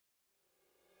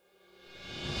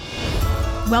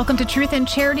Welcome to Truth and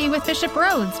Charity with Bishop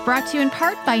Rhoades, brought to you in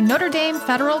part by Notre Dame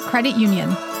Federal Credit Union.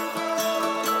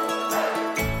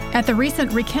 At the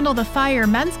recent Rekindle the Fire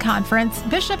Men's Conference,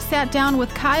 Bishop sat down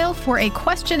with Kyle for a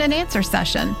question and answer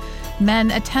session.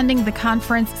 Men attending the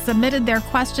conference submitted their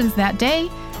questions that day.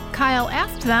 Kyle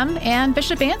asked them, and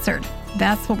Bishop answered.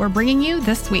 That's what we're bringing you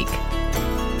this week.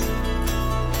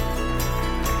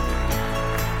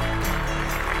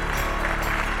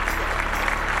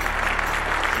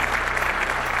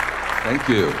 Thank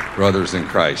you, brothers in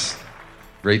Christ.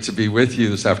 Great to be with you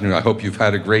this afternoon. I hope you've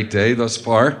had a great day thus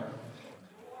far.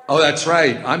 Oh, that's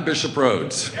right. I'm Bishop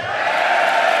Rhoades.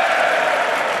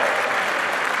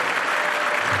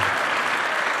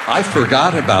 I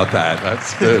forgot about that.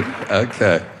 That's good.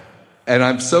 Okay. And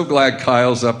I'm so glad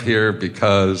Kyle's up here,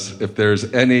 because if there's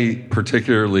any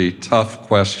particularly tough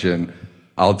question,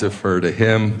 I'll defer to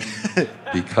him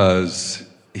because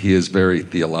he is very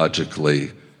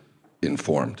theologically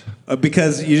informed.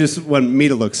 Because you just want me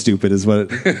to look stupid is what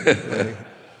it...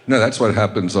 No, that's what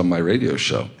happens on my radio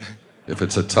show. If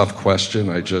it's a tough question,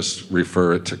 I just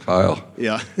refer it to Kyle.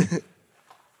 Yeah.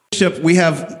 Bishop, we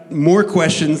have more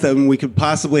questions than we could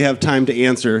possibly have time to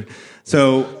answer.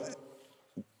 So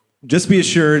just be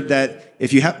assured that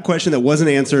if you have a question that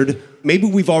wasn't answered, maybe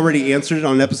we've already answered it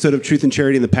on an episode of Truth and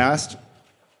Charity in the past.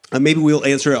 Maybe we'll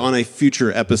answer it on a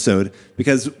future episode,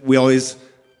 because we always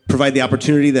provide the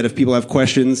opportunity that if people have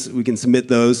questions, we can submit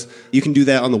those. You can do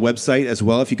that on the website as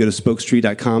well. If you go to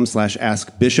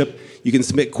spokestree.com/askbishop, you can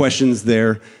submit questions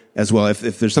there as well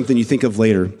if there's something you think of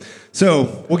later.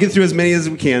 So we'll get through as many as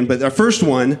we can, but our first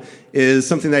one is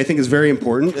something that I think is very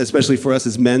important, especially for us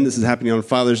as men. This is happening on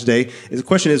Father's Day. The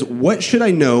question is, what should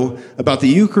I know about the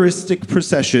Eucharistic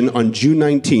procession on June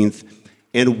 19th,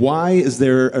 and why is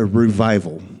there a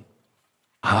revival?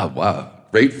 Wow.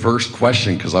 Great first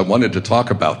question, because I wanted to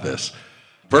talk about this.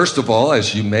 First of all,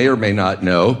 as you may or may not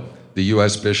know, the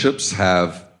U.S. bishops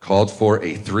have called for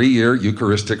a 3-year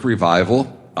Eucharistic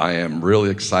revival. I am really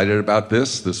excited about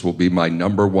this. This will be my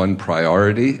number one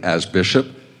priority as bishop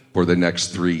for the next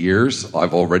 3 years.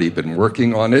 I've already been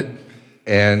working on it.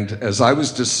 And as I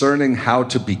was discerning how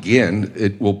to begin,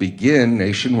 it will begin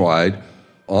nationwide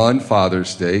on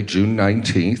Father's Day, June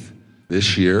 19th,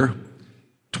 this year,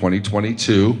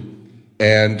 2022.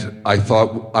 And I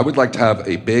thought I would like to have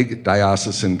a big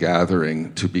diocesan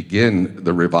gathering to begin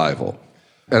the revival.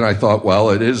 And I thought,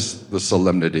 well, it is the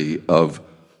solemnity of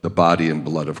the body and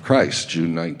blood of Christ.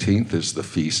 June 19th is the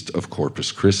feast of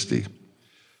Corpus Christi.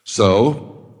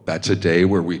 So that's a day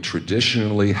where we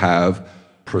traditionally have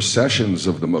processions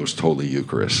of the Most Holy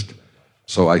Eucharist.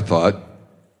 So I thought,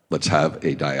 let's have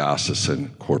a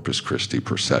diocesan Corpus Christi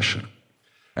procession.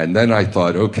 And then I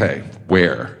thought, okay,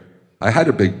 where? I had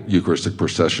a big Eucharistic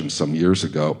procession some years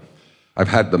ago. I've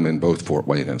had them in both Fort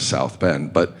Wayne and South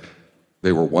Bend, but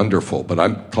they were wonderful. But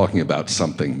I'm talking about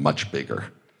something much bigger,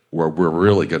 where we're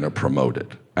really going to promote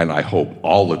it. And I hope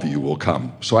all of you will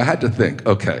come. So I had to think,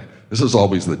 okay, this is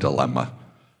always the dilemma,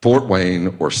 Fort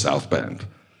Wayne or South Bend.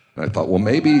 And I thought, well,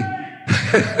 maybe...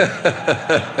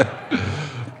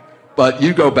 But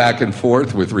you go back and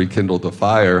forth with Rekindle the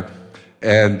Fire.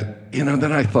 And,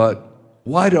 then I thought,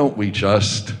 why don't we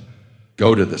just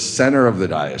go to the center of the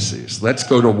diocese? Let's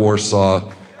go to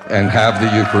Warsaw and have the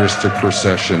Eucharistic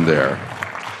procession there.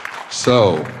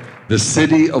 So the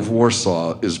city of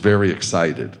Warsaw is very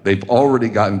excited. They've already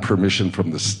gotten permission from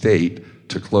the state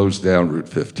to close down Route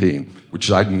 15,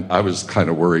 which I was kind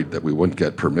of worried that we wouldn't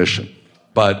get permission.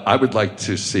 But I would like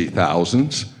to see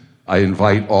thousands. I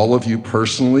invite all of you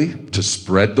personally to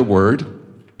spread the word,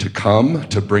 to come,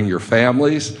 to bring your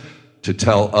families, to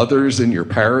tell others in your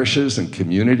parishes and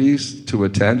communities to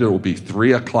attend. It will be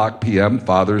 3:00 p.m.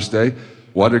 Father's Day.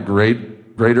 What a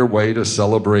greater way to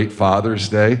celebrate Father's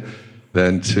Day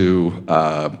than to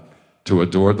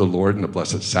adore the Lord in the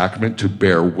Blessed Sacrament, to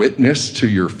bear witness to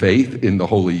your faith in the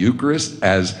Holy Eucharist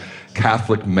as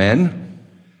Catholic men.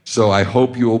 So I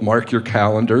hope you will mark your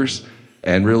calendars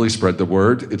and really spread the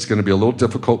word. It's going to be a little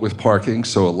difficult with parking,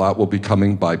 so a lot will be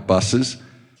coming by buses.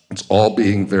 It's all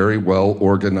being very well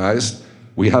organized.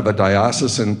 We have a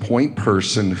diocesan point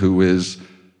person who has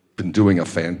been doing a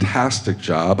fantastic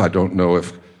job. I don't know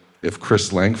if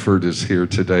Chris Langford is here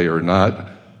today or not.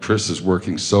 Chris is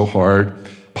working so hard,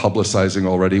 publicizing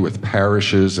already with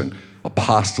parishes and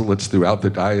apostolates throughout the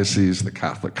diocese, the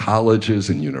Catholic colleges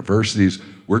and universities.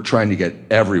 We're trying to get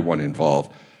everyone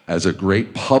involved as a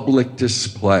great public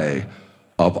display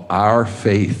of our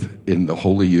faith in the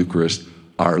Holy Eucharist,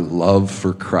 our love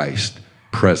for Christ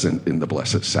present in the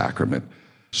Blessed Sacrament.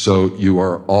 So you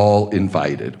are all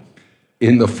invited.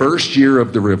 In the first year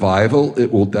of the revival,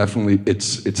 it will definitely,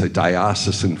 it's a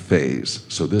diocesan phase.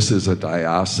 So this is a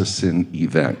diocesan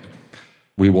event.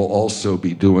 We will also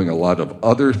be doing a lot of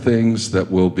other things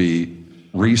that will be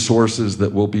resources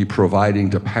that we'll be providing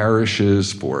to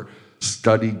parishes for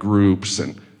study groups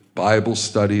and Bible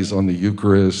studies on the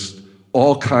Eucharist,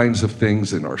 all kinds of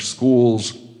things in our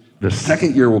schools. The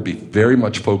second year will be very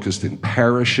much focused in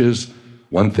parishes.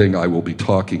 One thing I will be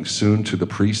talking soon to the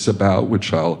priests about,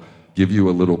 which I'll give you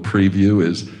a little preview,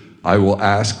 is I will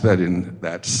ask that in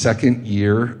that second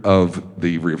year of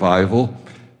the revival,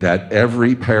 that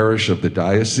every parish of the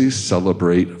diocese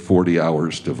celebrate 40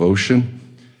 hours devotion,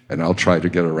 and I'll try to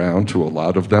get around to a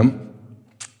lot of them.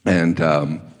 And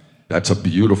that's a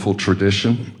beautiful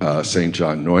tradition. St.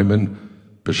 John Neumann,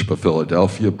 Bishop of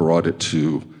Philadelphia, brought it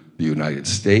to the United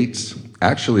States.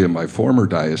 Actually, in my former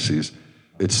diocese,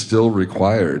 it's still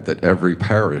required that every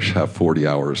parish have 40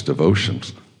 hours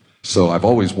devotions. So I've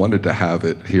always wanted to have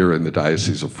it here in the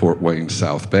Diocese of Fort Wayne,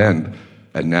 South Bend,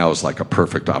 and now is like a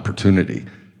perfect opportunity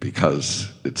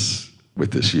because it's with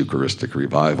this Eucharistic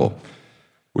revival,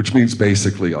 which means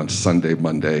basically on Sunday,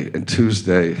 Monday, and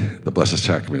Tuesday, the Blessed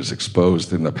Sacrament is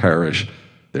exposed in the parish.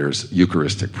 There's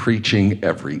Eucharistic preaching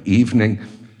every evening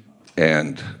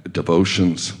and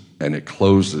devotions, and it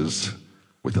closes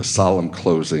with a solemn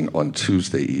closing on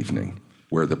Tuesday evening,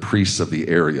 where the priests of the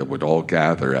area would all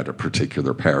gather at a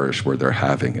particular parish where they're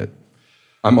having it.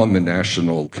 I'm on the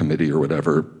national committee or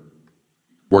whatever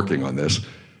working on this.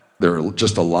 There are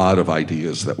just a lot of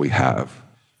ideas that we have.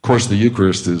 Of course, the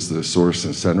Eucharist is the source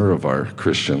and center of our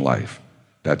Christian life.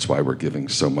 That's why we're giving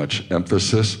so much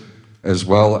emphasis, as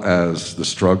well as the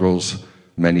struggles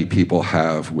many people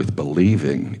have with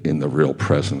believing in the real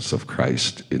presence of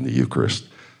Christ in the Eucharist.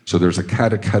 So there's a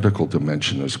catechetical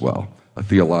dimension as well, a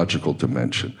theological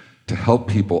dimension, to help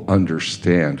people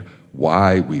understand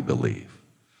why we believe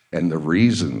and the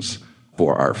reasons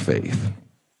for our faith,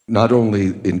 not only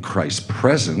in Christ's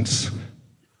presence,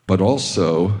 but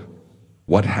also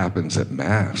what happens at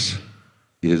Mass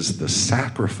is the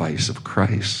sacrifice of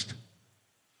Christ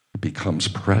becomes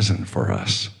present for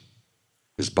us.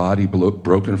 His body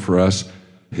broken for us,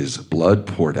 his blood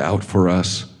poured out for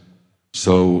us.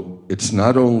 So it's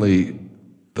not only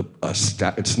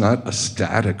it's not a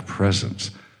static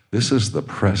presence. This is the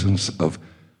presence of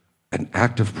an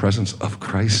active presence of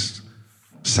Christ's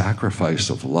sacrifice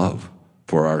of love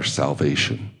for our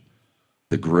salvation,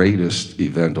 the greatest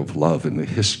event of love in the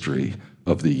history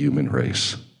of the human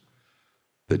race,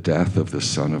 the death of the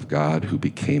Son of God who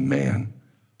became man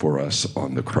for us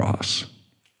on the cross.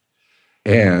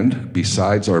 And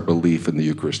besides our belief in the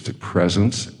Eucharistic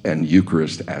presence and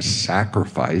Eucharist as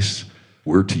sacrifice,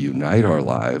 we're to unite our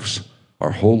lives, our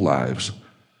whole lives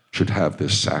should have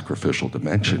this sacrificial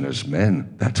dimension as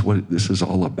men. That's what this is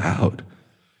all about.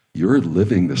 You're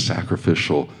living the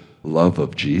sacrificial love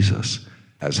of Jesus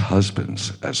as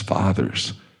husbands, as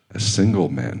fathers, as single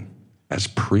men, as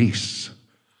priests.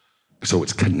 So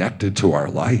it's connected to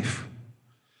our life.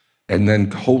 And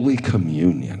then Holy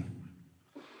Communion,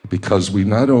 because we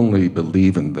not only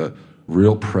believe in the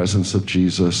real presence of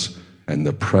Jesus and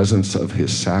the presence of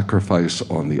his sacrifice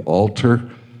on the altar,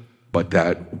 but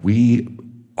that we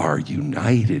are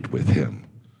united with him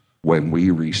when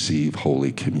we receive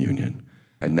Holy Communion.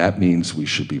 And that means we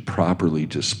should be properly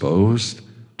disposed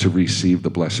to receive the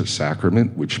Blessed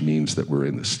Sacrament, which means that we're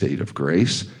in the state of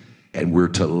grace, and we're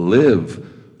to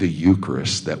live the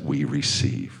Eucharist that we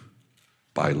receive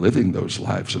by living those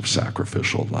lives of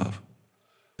sacrificial love.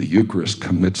 The Eucharist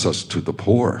commits us to the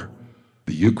poor.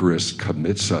 The Eucharist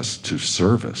commits us to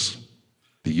service.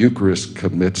 The Eucharist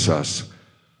commits us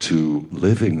to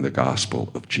living the gospel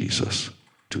of Jesus,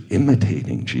 to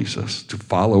imitating Jesus, to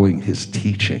following his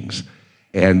teachings.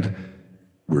 And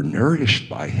we're nourished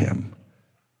by him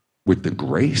with the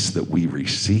grace that we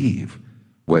receive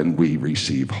when we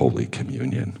receive Holy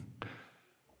Communion.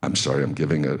 I'm sorry, I'm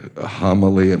giving a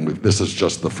homily, and this is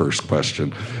just the first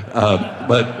question.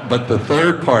 But the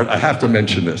third part, I have to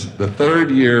mention this. The third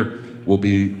year will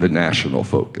be the national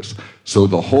focus. So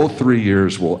the whole 3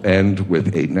 years will end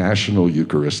with a National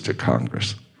Eucharistic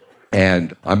Congress.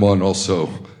 And I'm on also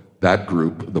that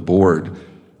group, the board.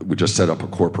 We just set up a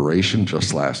corporation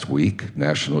just last week,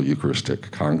 National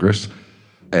Eucharistic Congress.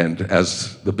 And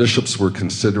as the bishops were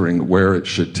considering where it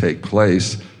should take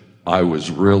place, I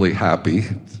was really happy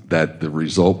that the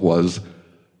result was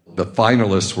the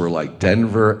finalists were like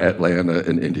Denver, Atlanta,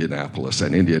 and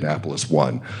Indianapolis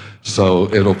won.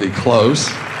 So it'll be close.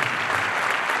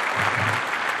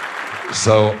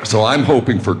 So I'm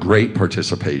hoping for great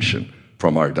participation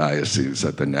from our diocese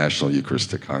at the National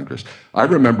Eucharistic Congress. I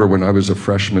remember when I was a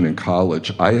freshman in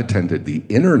college, I attended the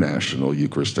International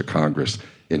Eucharistic Congress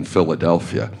in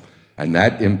Philadelphia, and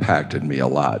that impacted me a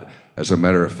lot. As a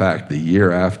matter of fact, the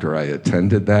year after I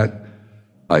attended that,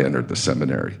 I entered the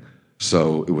seminary.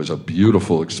 So it was a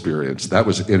beautiful experience. That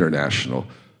was international.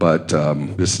 But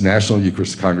this National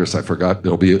Eucharistic Congress, I forgot,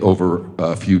 it'll be over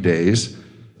a few days.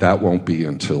 That won't be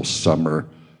until summer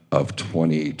of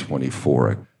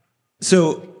 2024.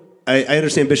 So I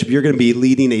understand, Bishop, you're going to be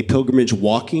leading a pilgrimage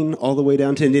walking all the way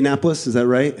down to Indianapolis. Is that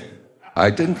right?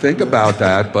 I didn't think about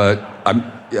that, but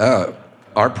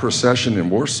our procession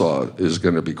in Warsaw is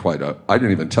going to be I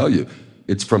didn't even tell you.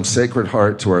 It's from Sacred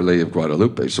Heart to Our Lady of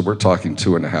Guadalupe, so we're talking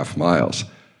 2.5 miles.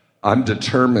 I'm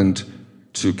determined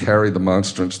to carry the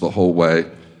monstrance the whole way,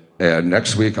 and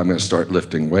next week I'm going to start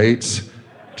lifting weights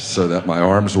so that my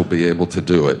arms will be able to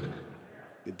do it.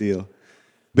 Good deal.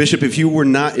 Bishop, if you were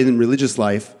not in religious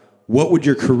life, what would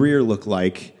your career look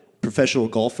like? Professional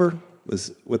golfer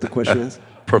was what the question is?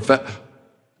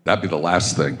 That'd be the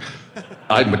last thing.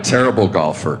 I'm a terrible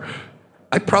golfer.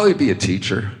 I'd probably be a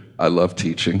teacher. I love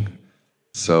teaching.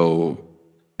 So,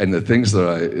 and the things that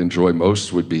I enjoy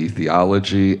most would be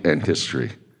theology and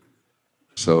history.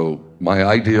 So my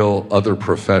ideal other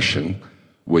profession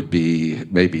would be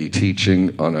maybe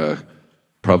teaching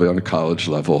probably on a college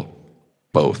level,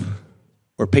 both.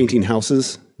 Or painting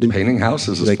houses? Painting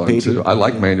houses is fun too. I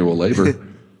like manual labor.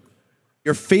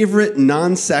 Your favorite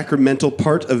non-sacramental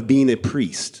part of being a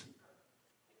priest?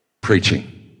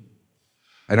 Preaching.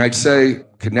 And I'd say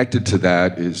connected to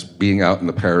that is being out in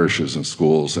the parishes and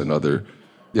schools and other,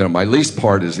 my least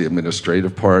part is the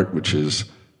administrative part, which is,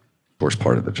 of course,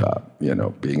 part of the job.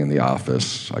 Being in the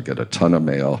office, I get a ton of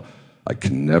mail. I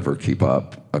can never keep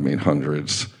up.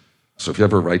 Hundreds. So if you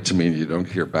ever write to me and you don't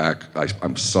hear back,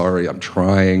 I'm sorry, I'm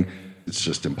trying. It's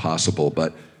just impossible.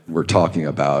 But we're talking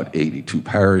about 82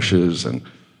 parishes and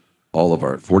all of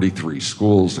our 43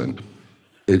 schools. And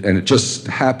it just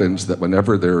happens that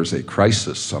whenever there is a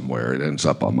crisis somewhere, it ends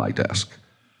up on my desk.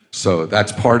 So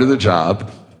that's part of the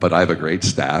job, but I have a great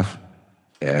staff,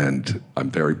 and I'm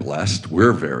very blessed.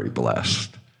 We're very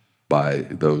blessed by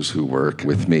those who work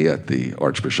with me at the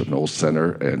Archbishop Knowles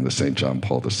Center and the St. John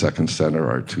Paul II Center,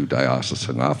 our 2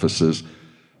 diocesan offices.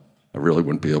 I really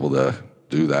wouldn't be able to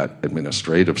do that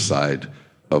administrative side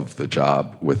of the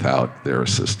job without their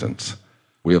assistance.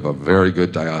 We have a very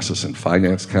good diocesan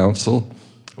finance council.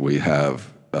 We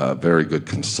have very good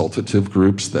consultative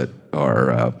groups that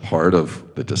are part of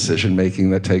the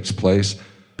decision-making that takes place,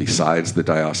 besides the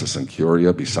diocesan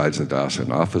curia, besides the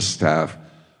diocesan office staff,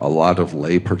 a lot of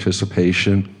lay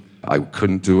participation. I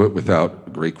couldn't do it without a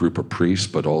great group of priests,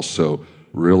 but also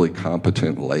really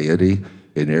competent laity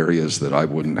in areas that I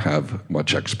wouldn't have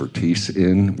much expertise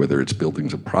in, whether it's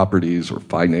buildings and properties or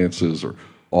finances or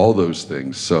all those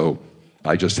things. So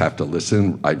I just have to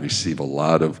listen. I receive a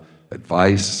lot of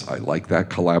advice. I like that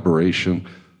collaboration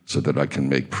so that I can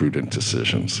make prudent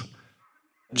decisions.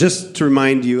 Just to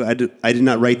remind you, I did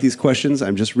not write these questions.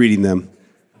 I'm just reading them.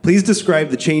 Please describe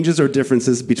the changes or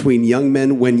differences between young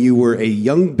men when you were a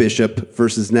young bishop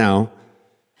versus now,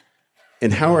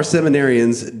 and how are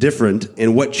seminarians different,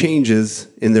 and what changes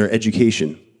in their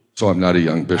education? So I'm not a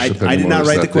young bishop anymore. I did not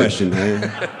write the question.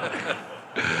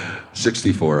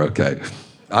 64, okay.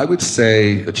 I would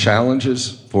say the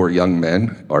challenges for young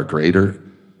men are greater,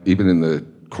 even in the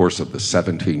course of the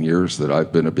 17 years that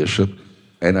I've been a bishop.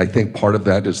 And I think part of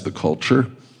that is the culture.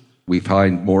 We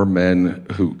find more men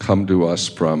who come to us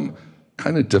from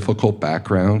kind of difficult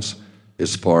backgrounds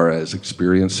as far as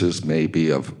experiences maybe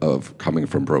of coming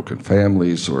from broken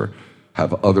families or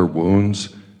have other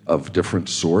wounds of different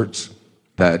sorts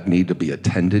that need to be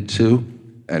attended to.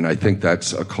 And I think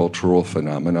that's a cultural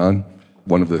phenomenon.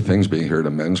 One of the things being here at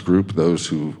a men's group, those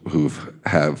who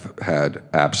have had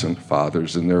absent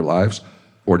fathers in their lives,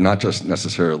 or not just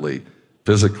necessarily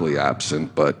physically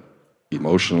absent, but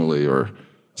emotionally or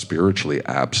spiritually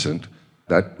absent,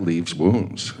 that leaves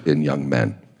wounds in young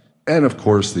men. And of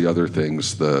course, the other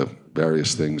things, the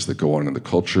various things that go on in the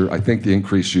culture. I think the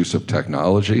increased use of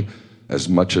technology, as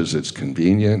much as it's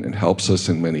convenient and helps us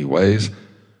in many ways,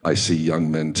 I see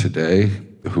young men today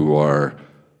who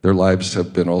their lives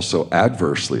have been also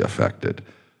adversely affected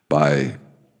by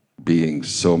being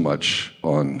so much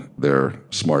on their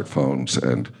smartphones.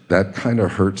 And that kind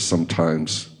of hurts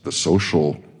sometimes the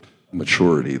social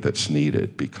maturity that's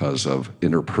needed because of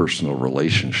interpersonal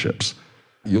relationships.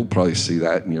 You'll probably see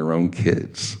that in your own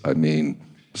kids.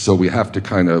 So we have to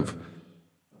kind of,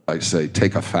 I say,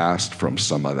 take a fast from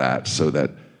some of that so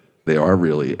that they are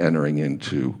really entering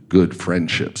into good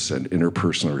friendships and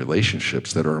interpersonal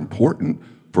relationships that are important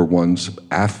for one's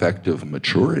affective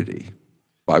maturity.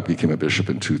 I became a bishop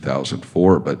in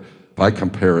 2004, but if I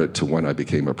compare it to when I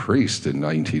became a priest in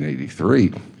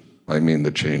 1983, I mean,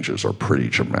 the changes are pretty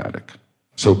dramatic.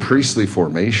 So priestly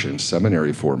formation,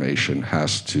 seminary formation,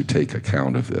 has to take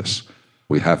account of this.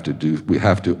 We have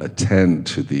to attend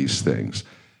to these things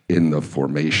in the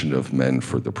formation of men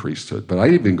for the priesthood. But I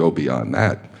even go beyond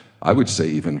that. I would say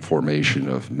even formation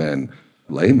of men,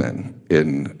 laymen,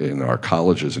 in our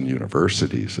colleges and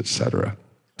universities, et cetera,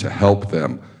 to help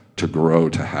them to grow,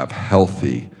 to have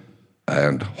healthy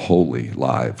and holy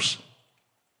lives.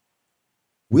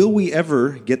 Will we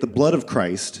ever get the blood of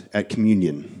Christ at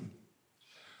communion?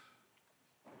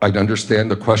 I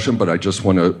understand the question, but I just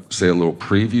want to say a little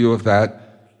preview of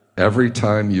that. Every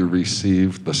time you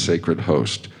receive the sacred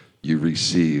host, you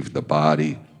receive the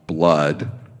body, blood,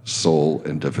 soul,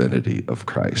 and divinity of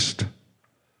Christ.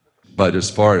 But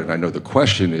and I know the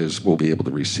question is, we'll be able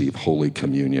to receive Holy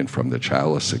Communion from the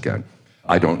chalice again.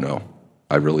 I don't know.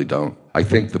 I really don't. I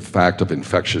think the fact of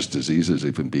infectious diseases,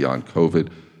 even beyond COVID,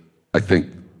 I think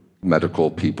medical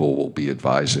people will be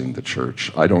advising the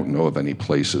church. I don't know of any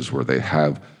places where they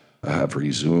have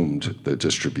resumed the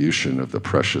distribution of the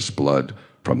precious blood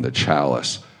from the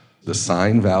chalice. The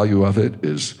sign value of it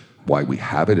is why we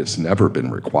have it. It's never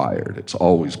been required. It's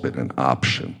always been an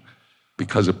option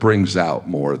because it brings out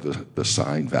more the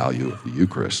sign value of the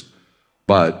Eucharist.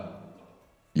 But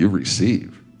you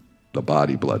receive the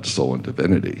body, blood, soul, and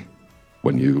divinity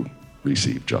when you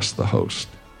receive just the host.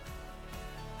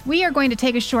 We are going to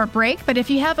take a short break, but if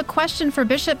you have a question for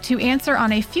Bishop to answer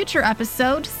on a future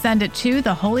episode, send it to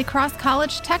the Holy Cross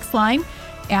College text line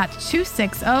at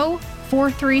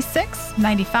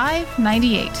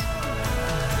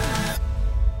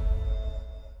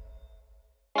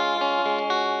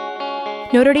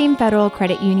 260-436-9598. Notre Dame Federal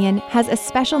Credit Union has a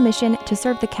special mission to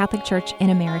serve the Catholic Church in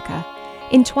America.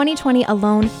 In 2020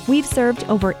 alone, we've served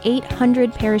over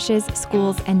 800 parishes,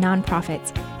 schools, and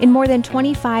nonprofits in more than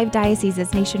 25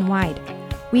 dioceses nationwide.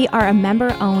 We are a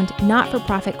member-owned,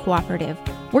 not-for-profit cooperative,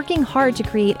 working hard to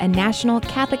create a national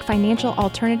Catholic financial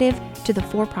alternative to the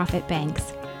for-profit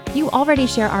banks. You already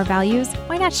share our values,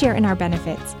 why not share in our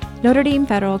benefits? Notre Dame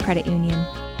Federal Credit Union.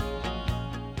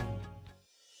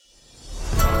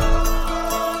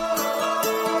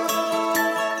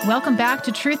 Welcome back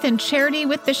to Truth and Charity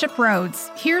with Bishop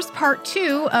Rhoades. Here's part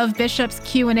 2 of Bishop's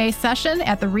Q&A session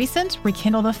at the recent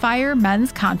Rekindle the Fire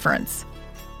Men's Conference.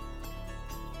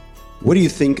 What do you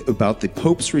think about the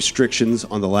Pope's restrictions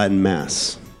on the Latin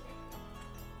Mass?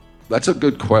 That's a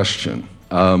good question.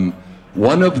 I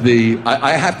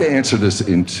have to answer this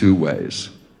in two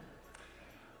ways.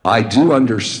 I do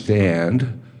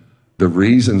understand the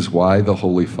reasons why the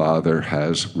Holy Father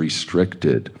has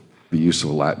restricted the use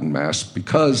of Latin Mass,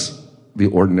 because the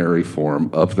ordinary form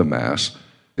of the Mass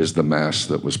is the Mass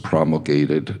that was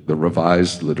promulgated, the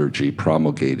revised liturgy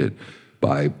promulgated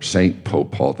by St.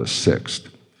 Pope Paul VI.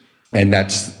 And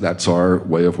that's our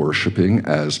way of worshiping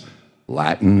as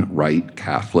Latin Rite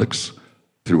Catholics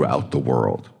throughout the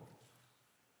world.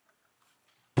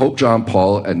 Pope John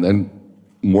Paul, and then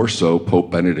more so Pope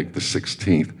Benedict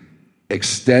XVI,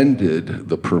 extended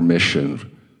the permission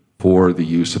for the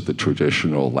use of the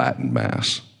traditional Latin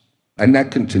Mass. And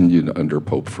that continued under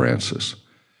Pope Francis.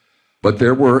 But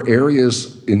there were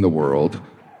areas in the world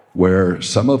where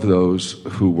some of those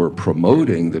who were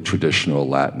promoting the traditional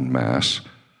Latin Mass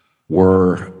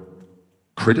were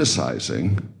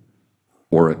criticizing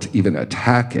or even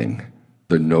attacking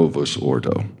the Novus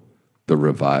Ordo, the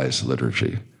revised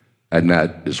liturgy. And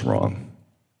that is wrong.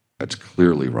 That's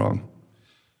clearly wrong.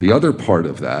 The other part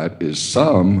of that is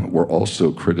some were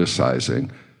also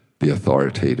criticizing the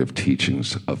authoritative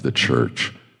teachings of the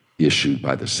Church issued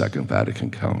by the Second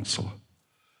Vatican Council.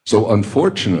 So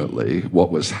unfortunately, what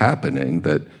was happening,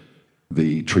 that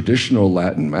the traditional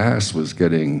Latin Mass was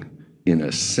getting, in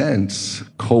a sense,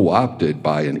 co-opted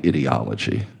by an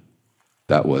ideology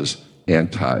that was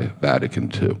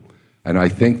anti-Vatican II. And I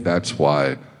think that's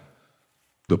why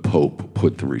the Pope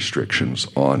put the restrictions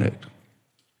on it.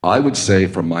 I would say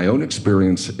from my own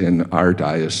experience in our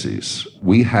diocese,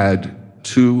 we had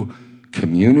 2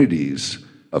 communities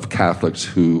of Catholics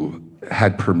who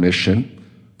had permission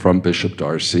from Bishop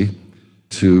Darcy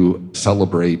to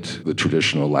celebrate the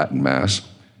traditional Latin Mass,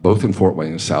 both in Fort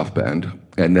Wayne and South Bend.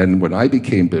 And then when I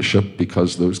became bishop,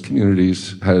 because those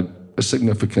communities had a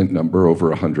significant number, over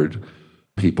 100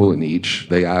 people in each,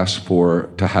 they asked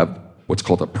to have what's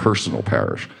called a personal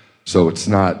parish. So it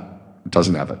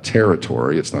doesn't have a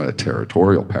territory, it's not a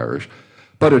territorial parish,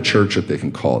 but a church that they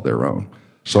can call their own.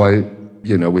 So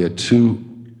we had 2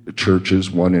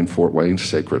 churches, one in Fort Wayne,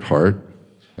 Sacred Heart,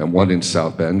 and one in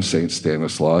South Bend, St.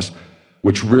 Stanislaus,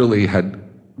 which really had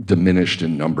diminished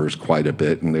in numbers quite a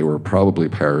bit, and they were probably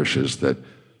parishes that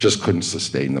just couldn't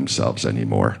sustain themselves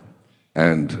anymore.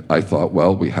 And I thought,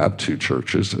 well, we have two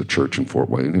churches, a church in Fort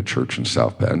Wayne, a church in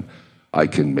South Bend. I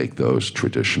can make those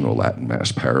traditional Latin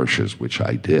Mass parishes, which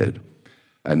I did.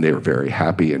 And they were very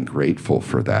happy and grateful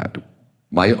for that.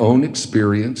 My own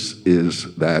experience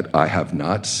is that I have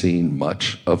not seen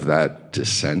much of that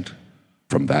dissent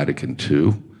from Vatican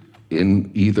II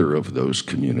in either of those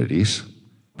communities.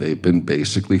 They've been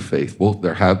basically faithful.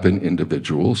 There have been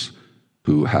individuals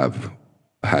who have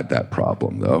had that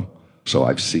problem, though. So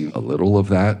I've seen a little of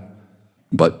that,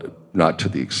 but not to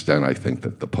the extent I think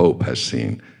that the Pope has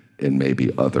seen in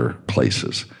maybe other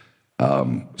places.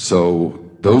 So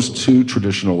those two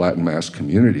traditional Latin Mass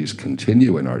communities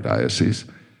continue in our diocese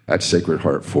at Sacred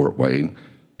Heart Fort Wayne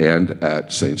and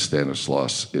at St.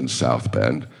 Stanislaus in South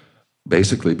Bend,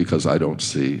 basically because I don't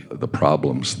see the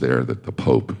problems there that the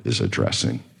Pope is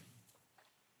addressing.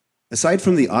 Aside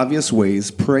from the obvious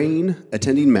ways, praying,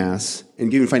 attending Mass, and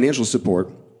giving financial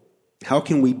support, how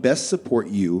can we best support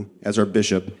you as our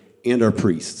bishop and our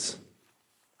priests?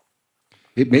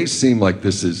 It may seem like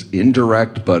this is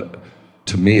indirect, but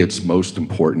to me it's most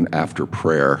important after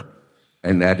prayer,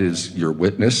 and that is your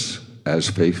witness as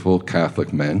faithful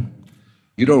Catholic men.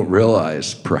 You don't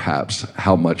realize, perhaps,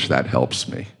 how much that helps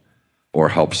me or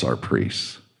helps our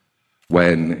priests.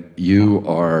 When you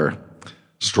are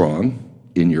strong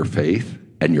in your faith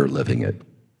and you're living it.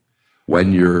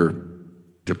 When you're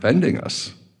defending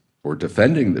us or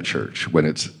defending the church when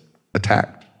it's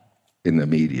attacked in the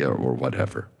media or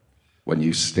whatever. When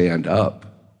you stand up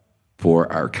for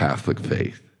our Catholic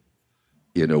faith.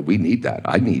 You know, we need that.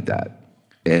 I need that.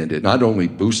 And it not only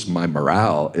boosts my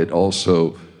morale,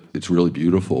 it's really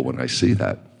beautiful when I see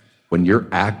that. When you're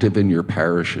active in your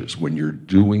parishes, when you're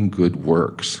doing good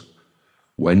works,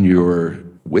 when you're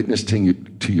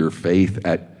witnessing to your faith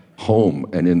at home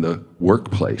and in the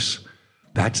workplace,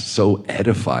 that's so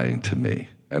edifying to me,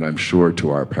 and I'm sure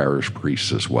to our parish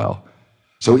priests as well.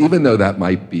 So even though that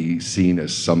might be seen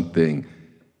as something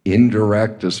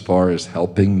indirect as far as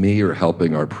helping me or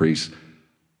helping our priests,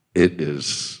 it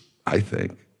is, I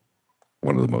think,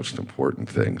 one of the most important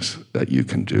things that you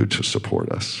can do to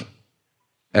support us.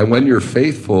 And when you're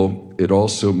faithful, it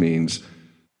also means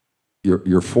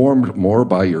you're formed more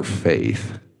by your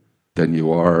faith than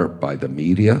you are by the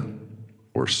media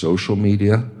or social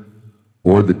media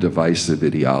or the divisive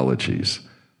ideologies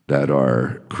that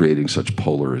are creating such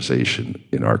polarization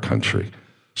in our country.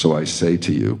 So I say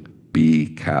to you, be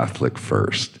Catholic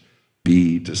first.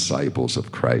 Be disciples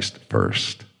of Christ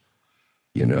first.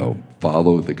 You know,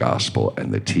 follow the gospel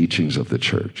and the teachings of the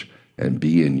church and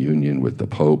be in union with the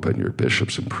Pope and your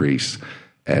bishops and priests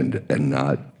and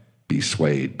not be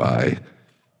swayed by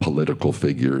political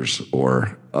figures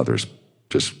or others.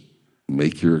 Just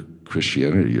make your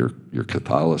Christianity, your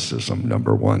Catholicism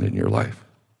number one in your life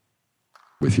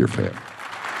with your family.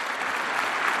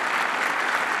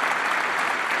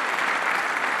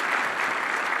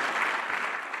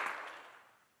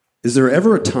 Is there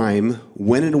ever a time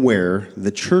when and where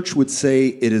the church would say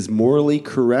it is morally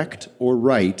correct or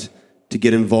right to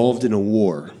get involved in a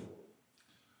war?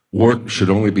 War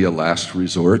should only be a last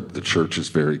resort. The church is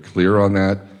very clear on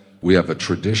that. We have a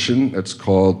tradition that's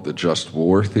called the just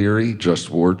war theory, just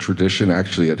war tradition.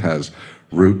 Actually, it has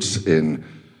roots in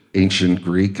ancient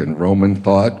Greek and Roman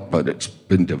thought, but it's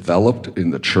been developed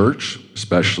in the church,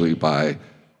 especially by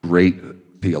great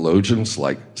theologians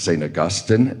like St.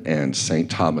 Augustine and St.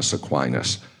 Thomas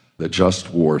Aquinas, the just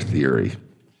war theory.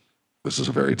 This is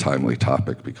a very timely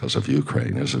topic because of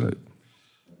Ukraine, isn't it?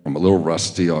 I'm a little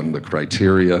rusty on the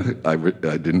criteria. I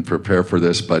didn't prepare for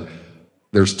this, but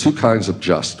there's two kinds of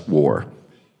just war.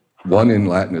 One in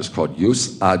Latin is called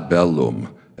jus ad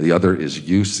bellum. The other is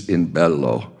jus in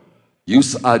bello.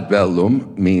 Jus ad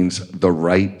bellum means the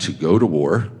right to go to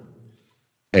war,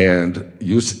 and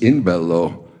jus in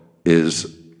bello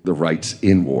is the rights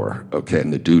in war, okay,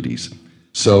 and the duties.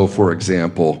 So, for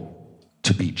example,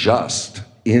 to be just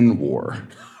in war,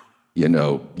 you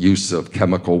know, use of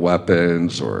chemical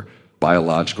weapons or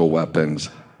biological weapons,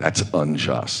 that's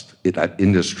unjust. That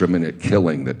indiscriminate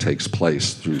killing that takes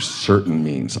place through certain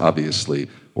means, obviously,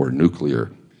 or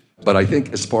nuclear. But I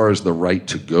think as far as the right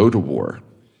to go to war,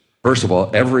 first of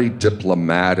all, every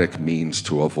diplomatic means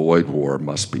to avoid war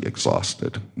must be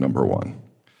exhausted, number one.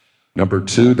 Number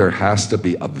two, there has to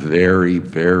be a very,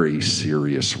 very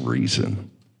serious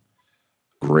reason,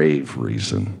 grave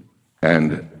reason,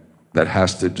 and that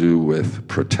has to do with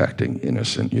protecting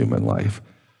innocent human life,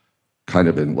 kind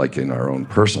of in our own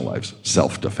personal lives,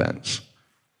 self-defense.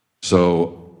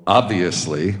 So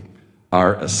obviously,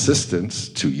 our assistance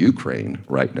to Ukraine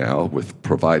right now with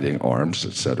providing arms,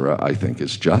 etc., I think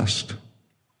is just.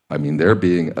 I mean, they're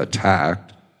being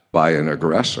attacked by an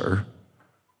aggressor,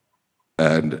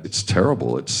 and it's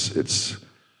terrible. It's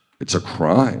a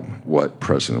crime what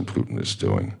President Putin is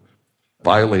doing,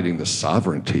 violating the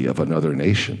sovereignty of another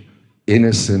nation.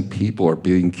 Innocent people are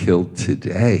being killed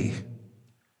today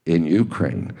in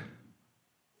Ukraine.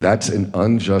 That's an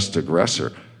unjust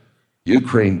aggressor.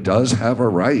 Ukraine does have a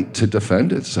right to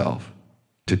defend itself,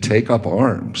 to take up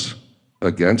arms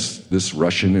against this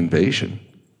Russian invasion.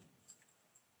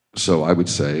 So I would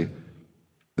say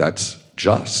that's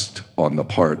just on the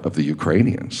part of the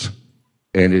Ukrainians.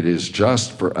 And it is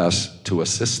just for us to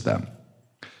assist them.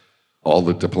 All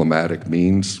the diplomatic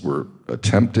means were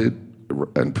attempted,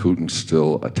 and Putin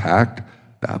still attacked.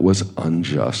 That was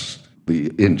unjust.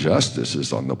 The injustice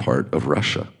is on the part of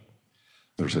Russia.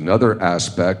 There's another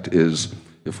aspect is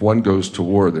if one goes to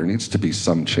war, there needs to be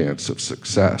some chance of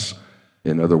success.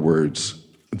 In other words,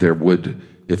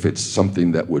 if it's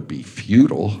something that would be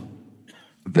futile,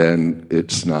 then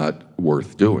it's not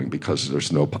worth doing because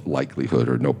there's no likelihood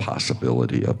or no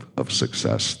possibility of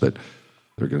success, that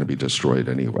they're going to be destroyed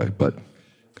anyway. But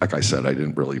like I said, I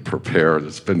didn't really prepare.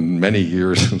 It's been many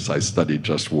years since I studied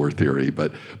just war theory,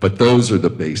 but those are the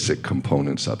basic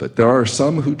components of it. There are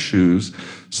some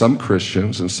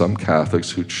Christians and some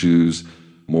Catholics who choose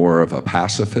more of a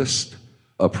pacifist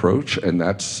approach, and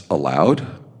that's allowed.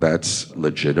 That's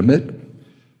legitimate.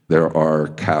 There are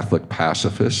Catholic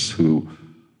pacifists who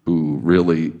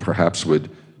really perhaps would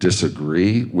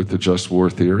disagree with the just war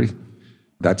theory.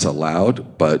 That's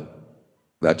allowed, but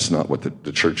that's not what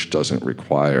the church doesn't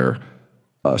require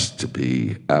us to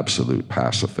be absolute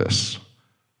pacifists.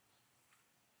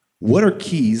 What are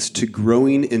keys to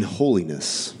growing in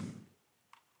holiness?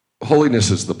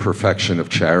 Holiness is the perfection of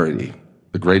charity.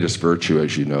 The greatest virtue,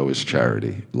 as you know, is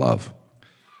charity, love.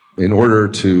 In order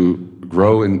to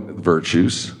grow in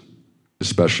virtues,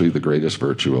 especially the greatest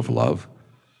virtue of love,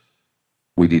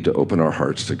 we need to open our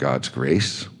hearts to God's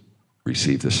grace,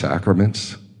 receive the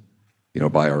sacraments.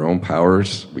 By our own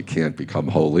powers, we can't become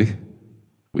holy.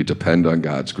 We depend on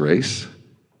God's grace,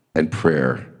 and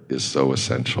prayer is so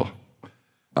essential.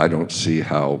 I don't see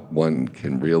how one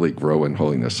can really grow in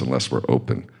holiness unless we're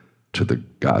open to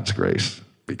God's grace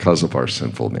because of our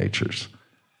sinful natures.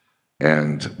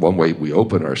 And one way we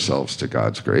open ourselves to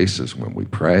God's grace is when we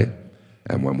pray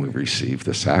and when we receive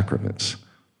the sacraments.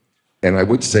 And I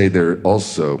would say there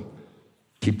also,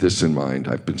 keep this in mind,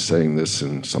 I've been saying this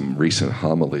in some recent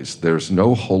homilies, there's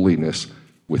no holiness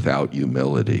without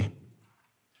humility.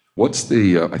 I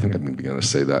think I'm going to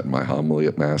say that in my homily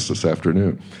at Mass this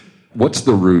afternoon. What's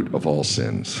the root of all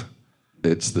sins?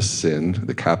 It's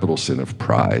the capital sin of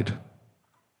pride.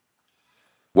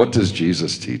 What does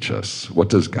Jesus teach us? What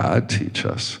does God teach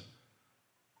us?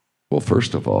 Well,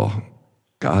 first of all,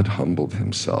 God humbled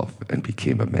himself and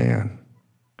became a man.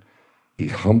 He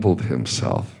humbled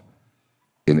himself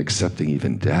in accepting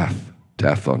even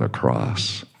death on a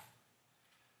cross.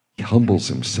 He humbles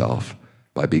himself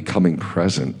by becoming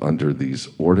present under these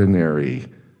ordinary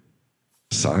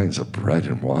signs of bread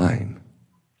and wine.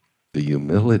 The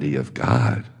humility of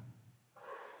God.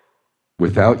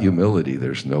 Without humility,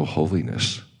 there's no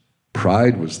holiness.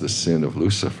 Pride was the sin of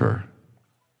Lucifer.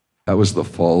 That was the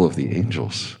fall of the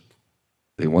angels.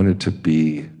 They wanted to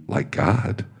be like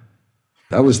God.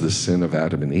 That was the sin of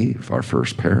Adam and Eve, our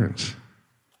first parents.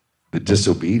 The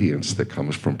disobedience that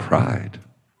comes from pride.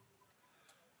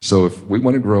 So if we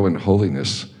want to grow in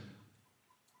holiness,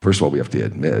 first of all, we have to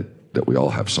admit that we all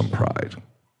have some pride.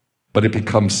 But it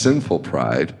becomes sinful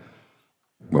pride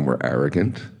when we're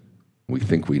arrogant, we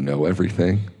think we know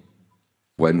everything,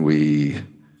 when we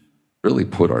really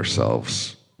put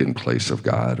ourselves in place of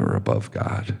God or above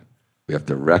God. We have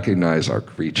to recognize our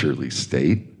creaturely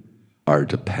state, our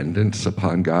dependence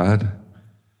upon God.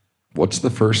 What's the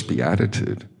first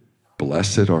beatitude?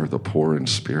 Blessed are the poor in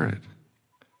spirit.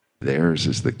 Theirs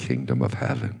is the kingdom of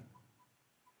heaven.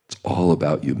 It's all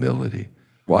about humility.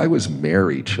 Why was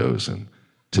Mary chosen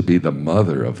to be the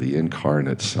mother of the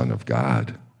incarnate Son of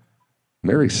God?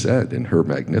 Mary said in her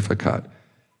Magnificat,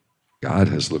 God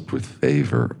has looked with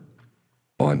favor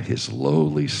on his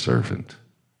lowly servant.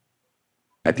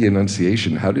 At the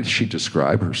Annunciation, how did she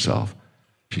describe herself?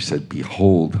 She said,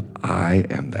 behold, I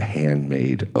am the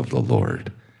handmaid of the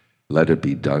Lord. Let it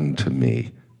be done to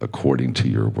me according to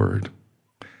your word.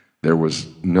 There was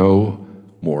no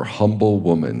more humble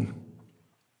woman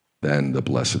than the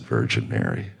Blessed Virgin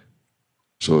Mary.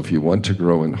 So if you want to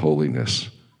grow in holiness,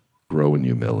 grow in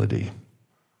humility.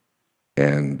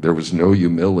 And there was no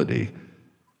humility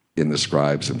in the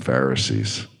scribes and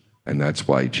Pharisees. And that's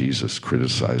why Jesus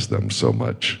criticized them so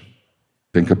much.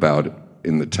 Think about it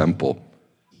in the temple.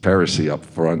 Pharisee up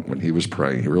front, when he was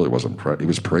praying, he really wasn't praying. He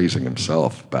was praising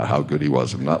himself about how good he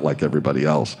was, and not like everybody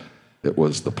else. It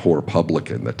was the poor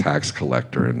publican, the tax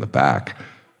collector in the back,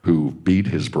 who beat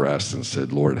his breast and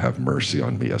said, "Lord, have mercy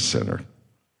on me, a sinner."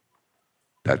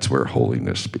 That's where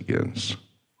holiness begins.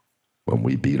 When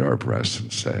we beat our breasts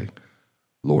and say,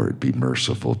 "Lord, be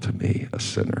merciful to me, a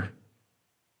sinner."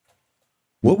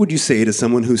 What would you say to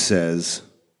someone who says,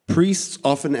 priests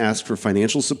often ask for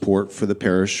financial support for the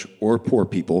parish or poor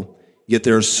people, yet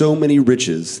there are so many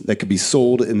riches that could be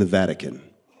sold in the Vatican?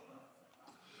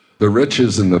 The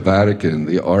riches in the Vatican,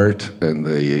 the art and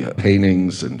the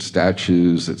paintings and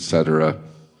statues, etc.,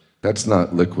 that's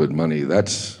not liquid money.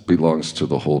 That belongs to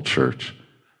the whole church,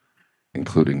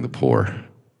 including the poor.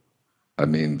 I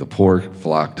mean, the poor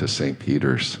flock to St.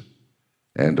 Peter's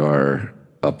and are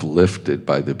uplifted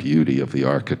by the beauty of the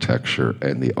architecture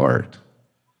and the art.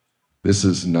 This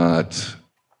is not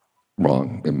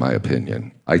wrong, in my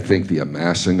opinion. I think the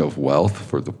amassing of wealth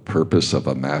for the purpose of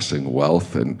amassing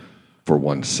wealth and for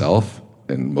oneself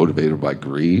and motivated by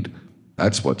greed,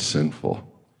 that's what's sinful.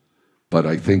 But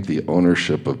I think the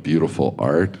ownership of beautiful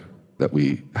art that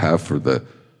we have for the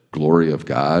glory of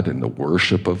God and the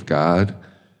worship of God,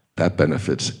 that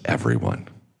benefits everyone,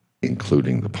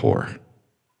 including the poor.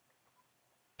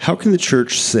 How can the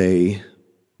church say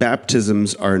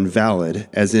baptisms are invalid,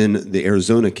 as in the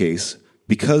Arizona case,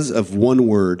 because of one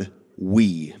word,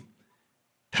 we?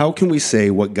 How can we say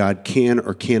what God can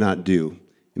or cannot do?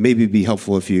 It maybe be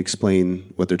helpful if you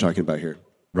explain what they're talking about here.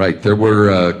 Right. There were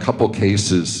a couple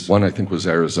cases. One, I think, was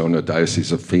Arizona,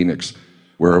 Diocese of Phoenix,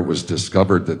 where it was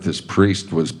discovered that this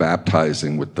priest was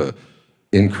baptizing with the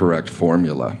incorrect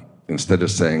formula. Instead of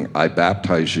saying, "I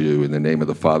baptize you in the name of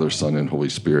the Father, Son, and Holy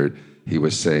Spirit," he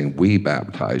was saying, "We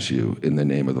baptize you in the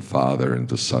name of the Father and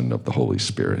the Son and of the Holy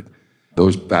Spirit."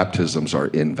 Those baptisms are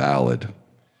invalid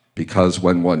because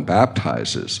when one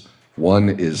baptizes, one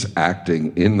is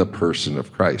acting in the person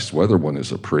of Christ, whether one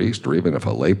is a priest or even if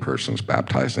a lay person is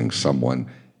baptizing someone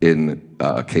in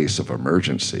a case of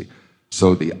emergency.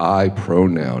 So the I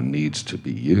pronoun needs to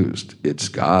be used. It's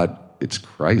God, it's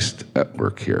Christ at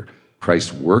work here.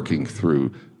 Christ working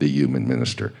through the human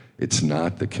minister. It's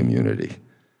not the community.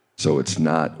 So it's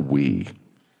not we.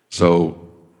 So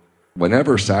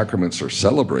whenever sacraments are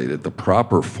celebrated, the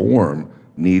proper form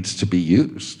needs to be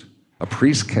used. A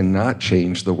priest cannot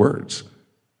change the words.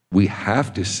 We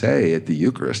have to say at the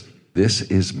Eucharist, "This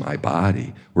is my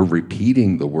body." We're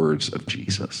repeating the words of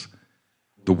Jesus.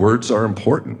 The words are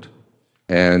important.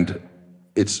 And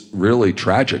it's really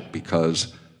tragic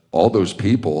because all those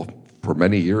people for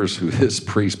many years who this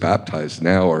priest baptized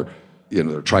now are,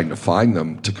 they're trying to find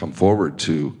them to come forward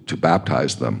to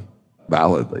baptize them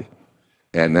validly.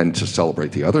 And then to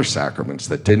celebrate the other sacraments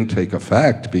that didn't take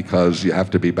effect because you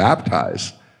have to be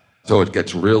baptized. So it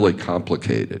gets really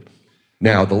complicated.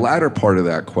 Now, the latter part of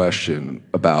that question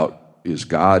about is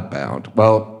God bound?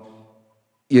 Well,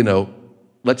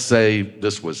 let's say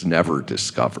this was never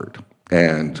discovered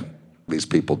and these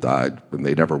people died and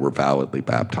they never were validly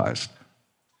baptized.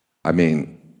 I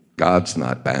mean, God's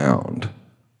not bound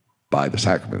by the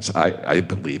sacraments. I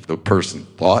believe the person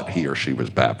thought he or she was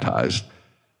baptized.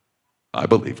 I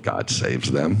believe God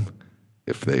saves them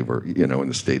if they were, in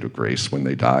the state of grace when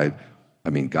they died. I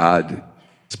mean, God's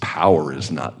power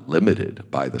is not limited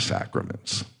by the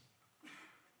sacraments.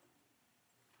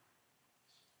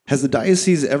 Has the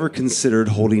diocese ever considered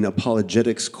holding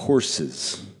apologetics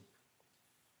courses?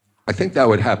 I think that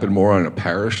would happen more on a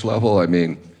parish level. I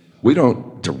mean, we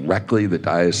don't directly, the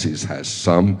diocese has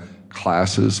some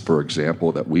classes, for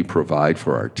example, that we provide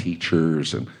for our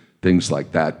teachers and things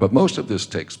like that. But most of this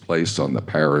takes place on the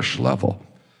parish level.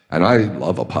 And I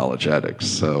love apologetics,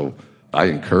 so I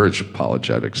encourage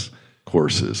apologetics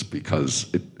courses because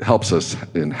it helps us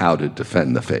in how to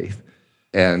defend the faith.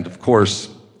 And of course,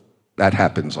 that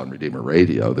happens on Redeemer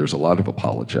Radio. There's a lot of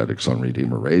apologetics on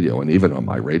Redeemer Radio, and even on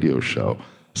my radio show,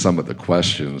 some of the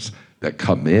questions that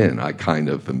come in, I kind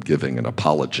of am giving an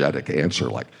apologetic answer,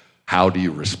 like, how do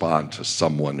you respond to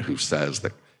someone who says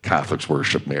that Catholics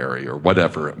worship Mary, or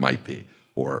whatever it might be?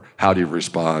 Or how do you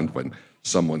respond when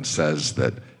someone says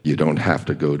that you don't have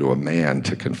to go to a man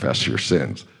to confess your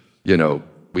sins?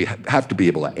 We have to be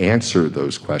able to answer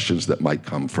those questions that might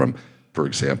come from, for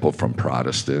example, from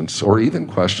Protestants, or even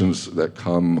questions that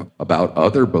come about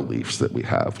other beliefs that we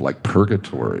have, like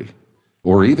purgatory,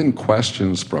 or even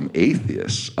questions from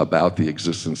atheists about the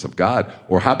existence of God.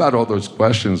 Or how about all those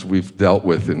questions we've dealt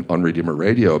with on Redeemer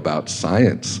Radio about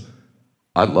science?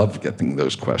 I love getting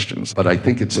those questions, but I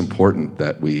think it's important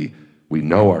that we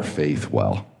know our faith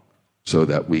well so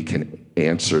that we can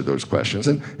answer those questions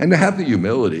and to have the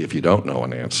humility, if you don't know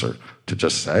an answer, to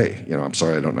just say, I'm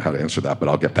sorry, I don't know how to answer that, but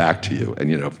I'll get back to you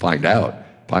and, find out.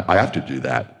 I have to do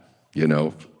that.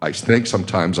 I think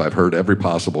sometimes I've heard every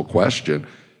possible question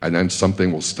and then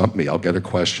something will stump me. I'll get a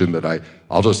question that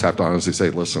I'll just have to honestly say,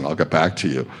 listen, I'll get back to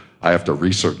you. I have to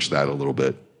research that a little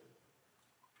bit.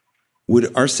 Would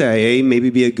RCIA maybe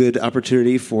be a good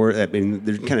opportunity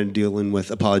they're kind of dealing with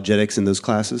apologetics in those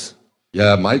classes?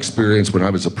 Yeah, my experience when I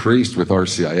was a priest with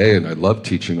RCIA, and I loved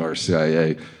teaching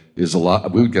RCIA,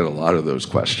 we would get a lot of those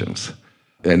questions.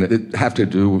 And it have to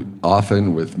do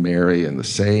often with Mary and the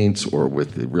saints, or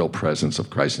with the real presence of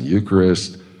Christ in the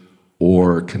Eucharist,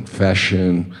 or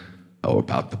confession, or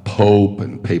about the Pope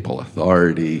and papal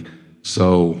authority.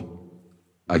 So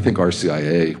I think a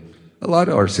lot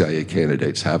of RCIA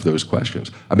candidates have those questions.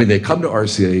 They come to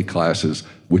RCIA classes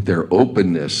with their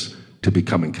openness to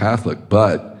becoming Catholic,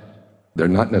 but they're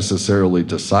not necessarily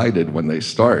decided when they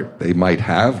start. They might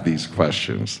have these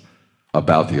questions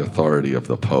about the authority of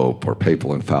the Pope, or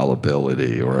papal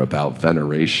infallibility, or about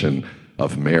veneration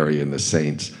of Mary and the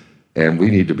saints. And we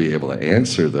need to be able to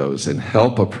answer those and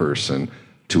help a person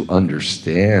to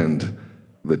understand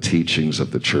the teachings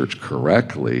of the Church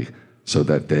correctly so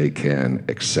that they can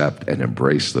accept and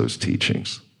embrace those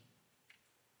teachings.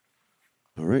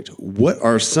 All right. What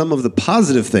are some of the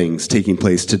positive things taking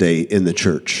place today in the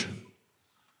Church?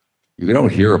 You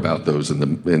don't hear about those in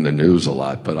the news a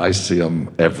lot, but I see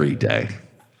them every day.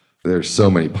 There's so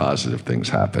many positive things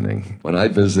happening. When I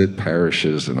visit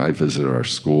parishes and I visit our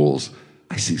schools,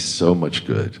 I see so much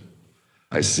good.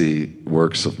 I see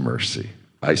works of mercy.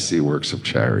 I see works of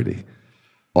charity.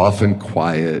 Often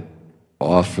quiet,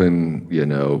 often,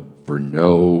 for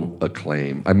no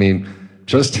acclaim.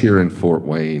 Just here in Fort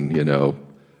Wayne,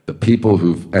 the people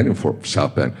and in Fort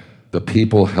South Bend, the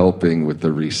people helping with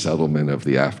the resettlement of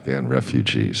the Afghan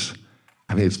refugees.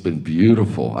 It's been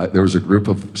beautiful. There was a group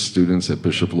of students at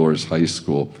Bishop Loras High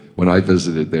School. When I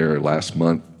visited there last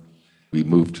month, we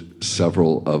moved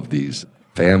several of these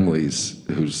families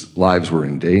whose lives were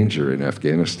in danger in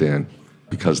Afghanistan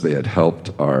because they had helped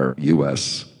our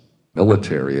U.S.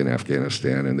 military in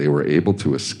Afghanistan, and they were able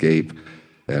to escape.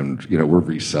 And, we're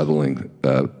resettling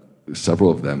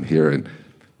several of them here.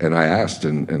 And I asked,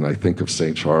 and I think of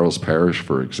St. Charles Parish,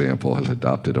 for example, has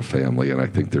adopted a family, and I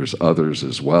think there's others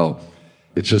as well.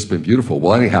 It's just been beautiful.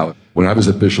 Well, anyhow, when I was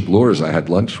at Bishop Loras, I had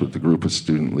lunch with a group of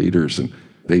student leaders, and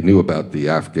they knew about the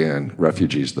Afghan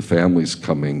refugees, the families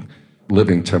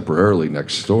living temporarily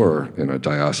next door in a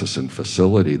diocesan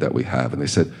facility that we have. And they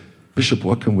said, Bishop,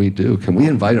 what can we do? Can we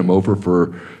invite them over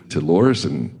to Loras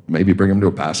and maybe bring them to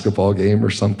a basketball game or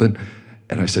something?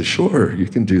 And I said, sure, you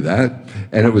can do that.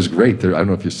 And it was great. I don't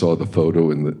know if you saw the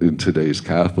photo in Today's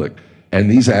Catholic.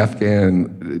 And these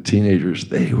Afghan teenagers,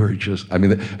 they were just, and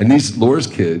these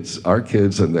Loras kids, our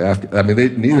kids, and they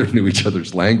neither knew each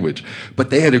other's language, but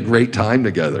they had a great time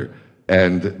together.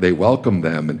 And they welcomed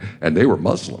them, and they were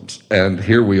Muslims. And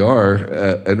here we are,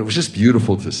 and it was just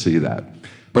beautiful to see that.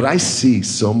 But I see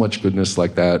so much goodness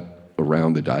like that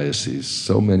around the diocese,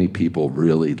 so many people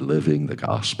really living the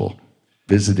gospel,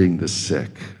 visiting the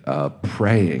sick,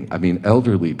 praying.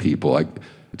 Elderly people.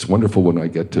 It's wonderful when I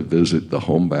get to visit the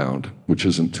homebound, which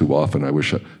isn't too often. I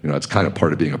wish, it's kind of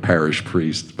part of being a parish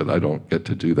priest, but I don't get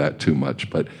to do that too much.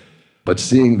 But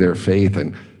seeing their faith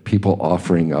and people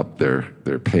offering up their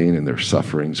pain and their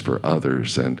sufferings for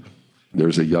others. And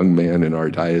there's a young man in our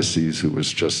diocese who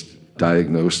was just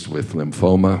diagnosed with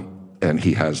lymphoma, and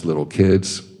he has little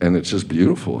kids, and it's just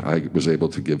beautiful. I was able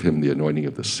to give him the anointing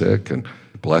of the sick and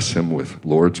bless him with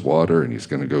Lord's water, and he's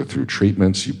going to go through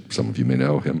treatments. Some of you may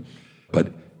know him.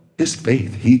 But his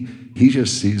faith, he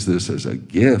just sees this as a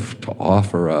gift to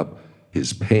offer up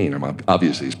his pain.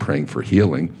 Obviously, he's praying for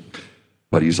healing,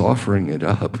 but he's offering it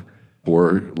up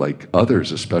for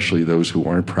others, especially those who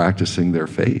aren't practicing their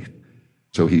faith.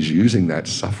 So he's using that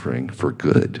suffering for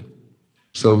good.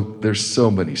 So there's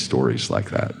so many stories like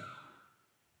that.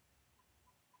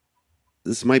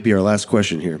 This might be our last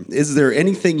question here. Is there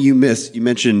anything you miss? You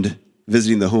mentioned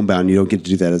visiting the homebound. You don't get to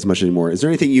do that as much anymore. Is there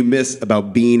anything you miss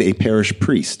about being a parish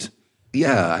priest?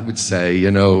 Yeah, I would say,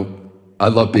 I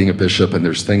love being a bishop, and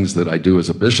there's things that I do as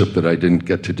a bishop that I didn't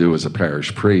get to do as a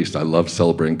parish priest. I love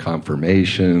celebrating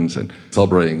confirmations, and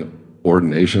celebrating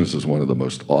ordinations is one of the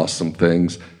most awesome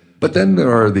things. But then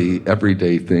there are the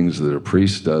everyday things that a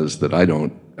priest does that I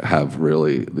don't have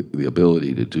really the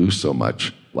ability to do so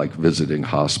much, like visiting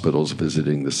hospitals,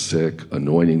 visiting the sick,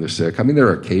 anointing the sick. There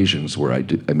are occasions where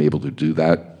I'm able to do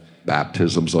that,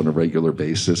 baptisms on a regular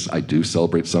basis. I do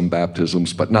celebrate some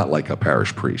baptisms, but not like a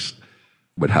parish priest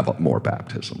would have more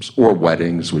baptisms. Or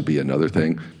weddings would be another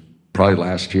thing. Probably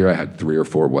last year I had 3 or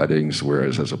 4 weddings,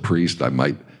 whereas as a priest I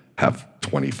might have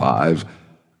 25,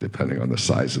 depending on the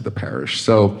size of the parish.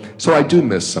 So I do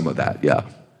miss some of that, yeah.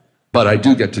 But I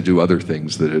do get to do other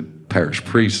things that parish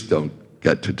priests don't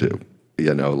get to do,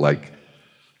 like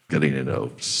getting to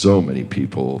know so many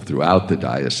people throughout the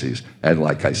diocese. And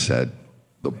like I said,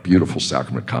 the beautiful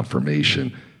sacrament of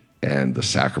confirmation and the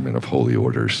sacrament of holy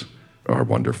orders are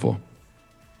wonderful.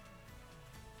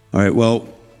 All right, well,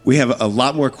 we have a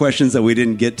lot more questions that we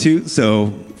didn't get to,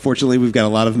 so fortunately we've got a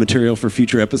lot of material for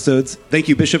future episodes. Thank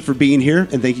you, Bishop, for being here,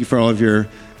 and thank you for all of your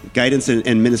guidance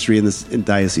and ministry in this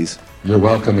diocese. You're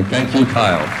welcome, and thank you,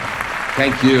 Kyle.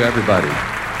 Thank you, everybody.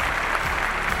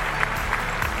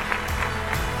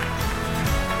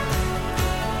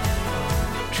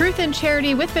 Truth and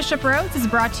Charity with Bishop Rhoades is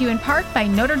brought to you in part by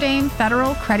Notre Dame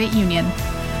Federal Credit Union.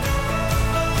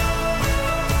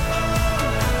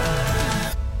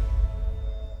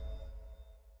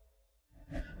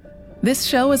 This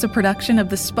show is a production of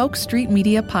the Spoke Street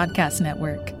Media Podcast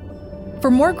Network.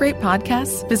 For more great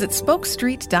podcasts, visit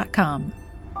spokestreet.com.